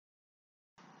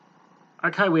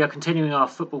Okay, we are continuing our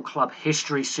football club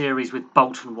history series with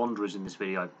Bolton Wanderers in this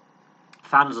video.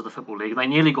 Founders of the Football League, they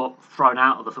nearly got thrown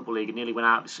out of the Football League and nearly went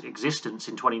out of existence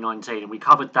in 2019, and we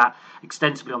covered that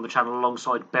extensively on the channel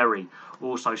alongside Bury,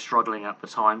 also struggling at the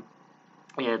time.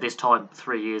 Yeah, this time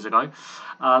 3 years ago.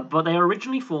 But they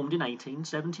originally formed in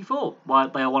 1874.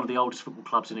 They are one of the oldest football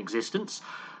clubs in existence.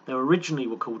 They originally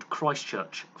were called Christ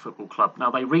Church Football Club.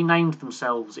 Now, they renamed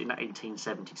themselves in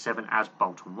 1877 as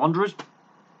Bolton Wanderers.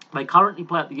 They currently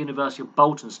play at the University of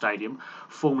Bolton Stadium,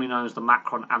 formerly known as the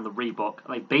Macron and the Reebok.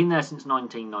 They've been there since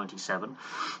 1997.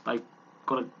 They've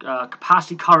got a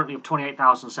capacity currently of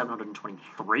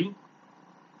 28,723.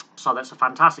 So that's a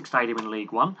fantastic stadium in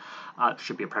League One. It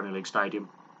should be a Premier League stadium,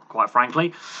 quite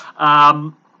frankly.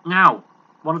 Now,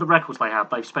 one of the records they have,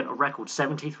 they've spent a record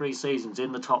 73 seasons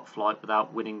in the top flight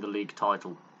without winning the league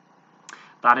title.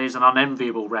 That is an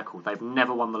unenviable record. They've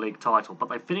never won the league title, but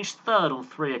they finished third on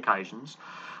 3 occasions.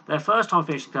 Their first time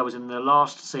finishing third was in the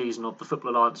last season of the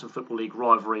Football Alliance and Football League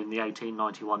rivalry in the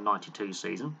 1891-92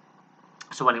 season,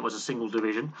 so when it was a single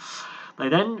division. They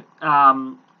then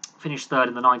finished third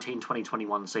in the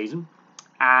 1920-21 season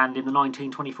and in the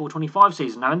 1924-25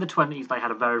 season. Now, in the 20s, they had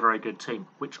a very, very good team,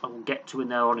 which I will get to in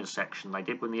their honours section. They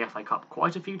did win the FA Cup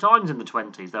quite a few times in the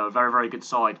 20s. They were a very, very good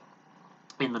side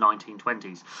in the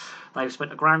 1920s. They've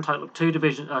spent a grand total of 2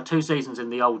 seasons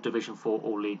in the old Division 4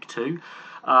 or League 2.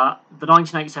 The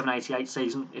 1987-88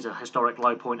 season is a historic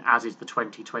low point, as is the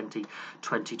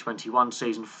 2020-2021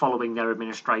 season following their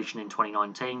administration in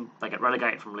 2019. They get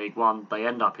relegated from League 1, they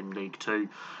end up in League 2.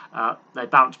 They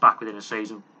bounce back within a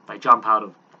season, they jump out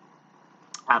of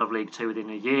League 2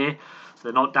 within a year, so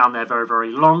they're not down there very,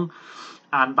 very long.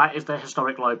 And that is their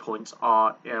historic low points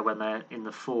are when they're in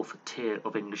the 4th tier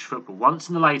of English football, once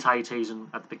in the late 80s and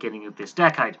at the beginning of this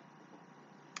decade.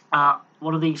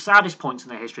 One of the saddest points in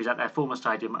their history is at their former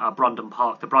stadium, Brundon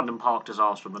Park. The Brundon Park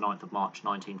disaster on the 9th of March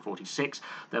 1946.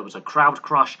 There was a crowd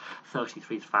crush,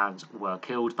 33 fans were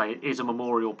killed. There is a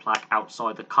memorial plaque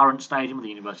outside the current stadium, the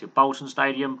University of Bolton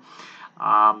Stadium.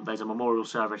 There's a memorial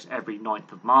service every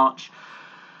 9th of March.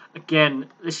 Again,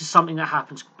 this is something that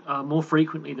happens more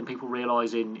frequently than people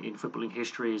realise in footballing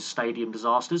history, is stadium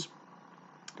disasters.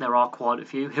 There are quite a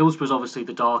few. Hillsborough's obviously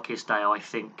the darkest day, I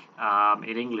think,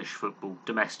 in English football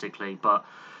domestically, but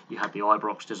you had the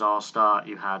Ibrox disaster,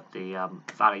 you had the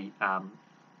Valley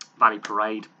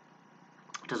Parade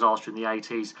disaster in the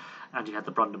 80s, and you had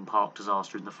the Brundon Park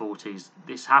disaster in the 40s.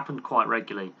 This happened quite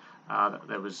regularly.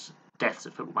 There was deaths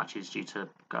at football matches due to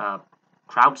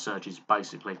crowd surges,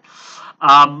 basically.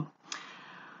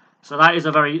 So that is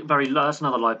a that's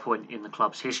another low point in the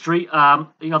club's history.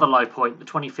 The other low point, the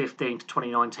 2015 to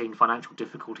 2019 financial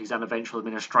difficulties and eventual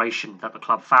administration that the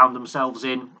club found themselves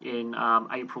in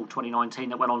April 2019,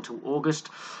 that went on till August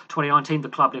 2019. The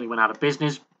club nearly went out of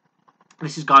business.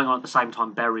 This is going on at the same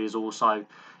time Bury is also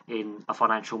in a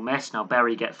financial mess. Now,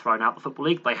 Bury get thrown out of the Football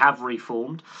League. They have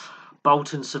reformed.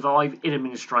 Bolton survive in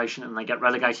administration and they get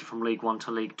relegated from League 1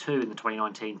 to League 2 in the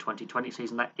 2019-2020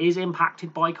 season. That is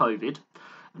impacted by COVID,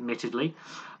 admittedly,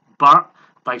 but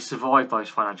they survived those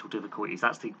financial difficulties.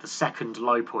 That's the second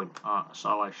low point.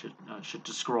 So I should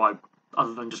describe,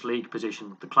 other than just league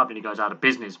position, the club nearly goes out of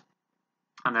business.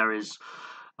 And there is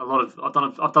a lot of I've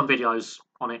done videos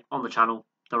on it on the channel.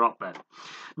 They're up there.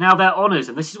 Now, their honours,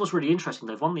 and this is what's really interesting.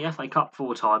 They've won the FA Cup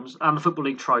 4 times and the Football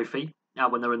League trophy.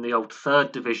 When they're in the old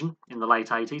 3rd division in the late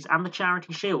 80s, and the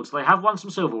Charity Shield. So they have won some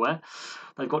silverware.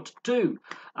 They've got 2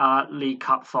 League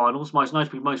Cup finals, most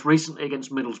recently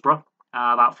against Middlesbrough,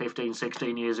 about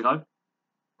 15-16 years ago,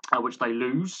 which they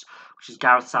lose, which is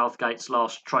Gareth Southgate's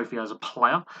last trophy as a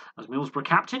player, as Middlesbrough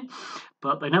captain.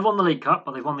 But they never won the League Cup,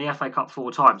 but they've won the FA Cup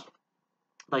 4 times.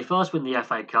 They first win the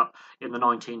FA Cup in the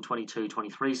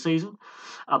 1922-23 season.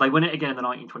 They win it again in the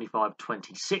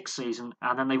 1925-26 season,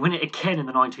 and then they win it again in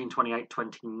the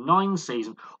 1928-29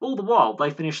 season. All the while, they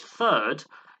finished third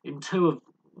in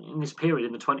this period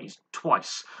in the 20s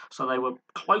twice. So they were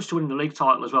close to winning the league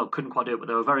title as well. Couldn't quite do it, but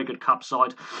they were a very good cup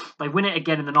side. They win it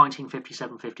again in the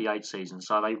 1957-58 season.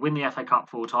 So they win the FA Cup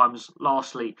 4 times.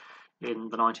 Lastly, in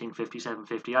the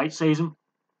 1957-58 season.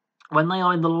 When they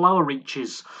are in the lower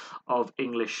reaches of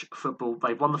English football,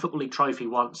 they've won the Football League trophy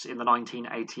once in the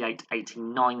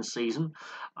 1988-89 season.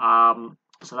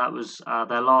 So that was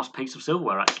their last piece of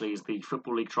silverware, actually, is the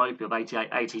Football League trophy of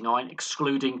 88-89,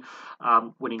 excluding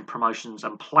winning promotions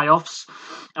and playoffs.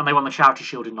 And they won the Charity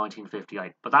Shield in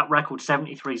 1958. But that record,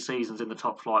 73 seasons in the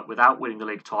top flight without winning the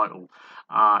league title,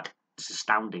 is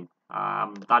astounding.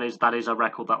 That is a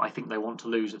record that I think they want to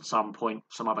lose at some point.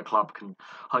 Some other club can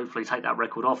hopefully take that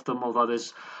record off them, although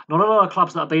there's not a lot of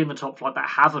clubs that have been in the top flight that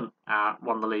haven't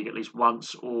won the league at least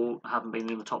once or haven't been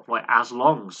in the top flight as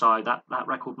long, so that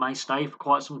record may stay for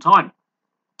quite some time.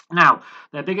 Now,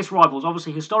 their biggest rivals,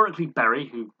 obviously historically Bury,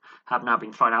 who have now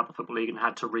been thrown out of the Football League and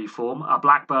had to reform.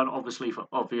 Blackburn, obviously for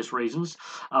obvious reasons.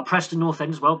 Preston North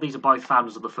End as well. These are both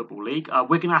founders of the Football League.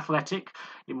 Wigan Athletic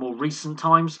in more recent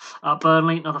times.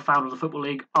 Burnley, another founder of the Football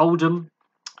League. Oldham,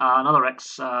 another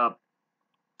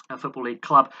ex-Football League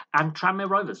club. And Tranmere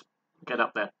Rovers get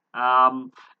up there.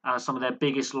 Some of their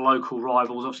biggest local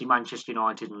rivals, obviously Manchester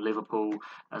United and Liverpool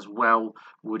as well,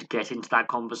 would get into that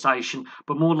conversation.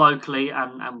 But more locally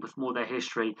and with more of their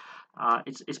history,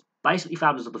 it's basically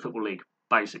founders of the Football League.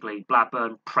 Basically,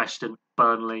 Blackburn, Preston,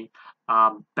 Burnley,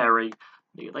 Bury.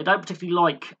 They don't particularly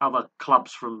like other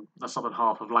clubs from the southern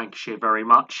half of Lancashire very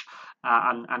much,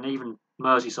 and even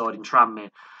Merseyside and Tranmere.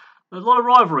 There's a lot of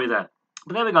rivalry there.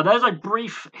 But there we go. There's a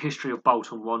brief history of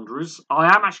Bolton Wanderers.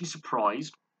 I am actually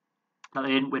surprised that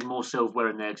they didn't win more silverware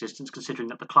in their existence, considering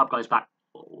that the club goes back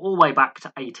all the way back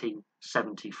to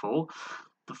 1874.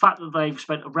 The fact that they've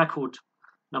spent a record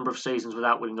number of seasons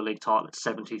without winning the league title at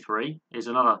 73 is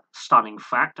another stunning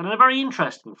fact, and a very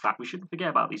interesting fact. We shouldn't forget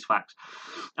about these facts.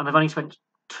 And they've only spent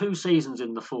 2 seasons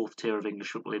in the 4th tier of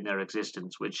English football in their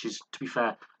existence, which is, to be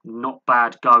fair, not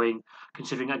bad going,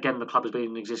 considering, again, the club has been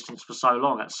in existence for so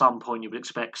long. At some point, you would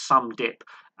expect some dip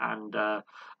and a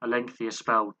lengthier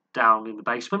spell down in the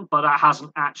basement, but that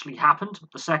hasn't actually happened.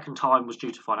 The second time was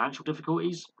due to financial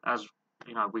difficulties, as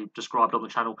we've described on the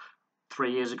channel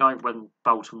 3 years ago, when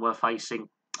Bolton were facing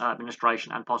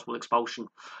administration and possible expulsion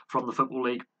from the Football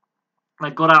League.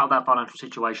 They've got out of that financial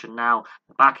situation now.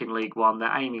 They're back in League One.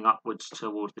 They're aiming upwards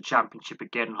towards the Championship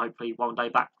again, and hopefully one day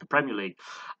back to the Premier League.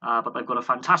 But they've got a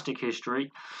fantastic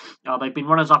history. They've been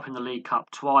runners-up in the League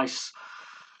Cup twice.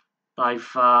 They've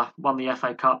won the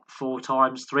FA Cup 4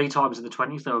 times, 3 times in the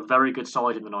 20s. They were a very good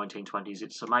side in the 1920s.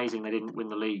 It's amazing they didn't win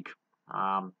the league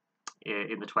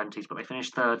in the 20s, but they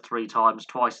finished 3rd 3 times,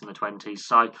 twice in the 20s.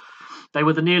 So they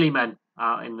were the nearly men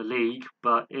in the league,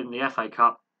 but in the FA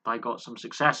Cup, they got some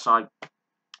success. So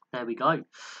there we go.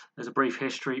 There's a brief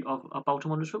history of Bolton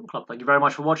Wanderers Football Club. Thank you very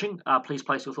much for watching. Please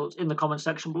place your thoughts in the comment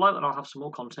section below, and I'll have some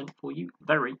more content for you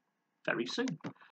very, very soon.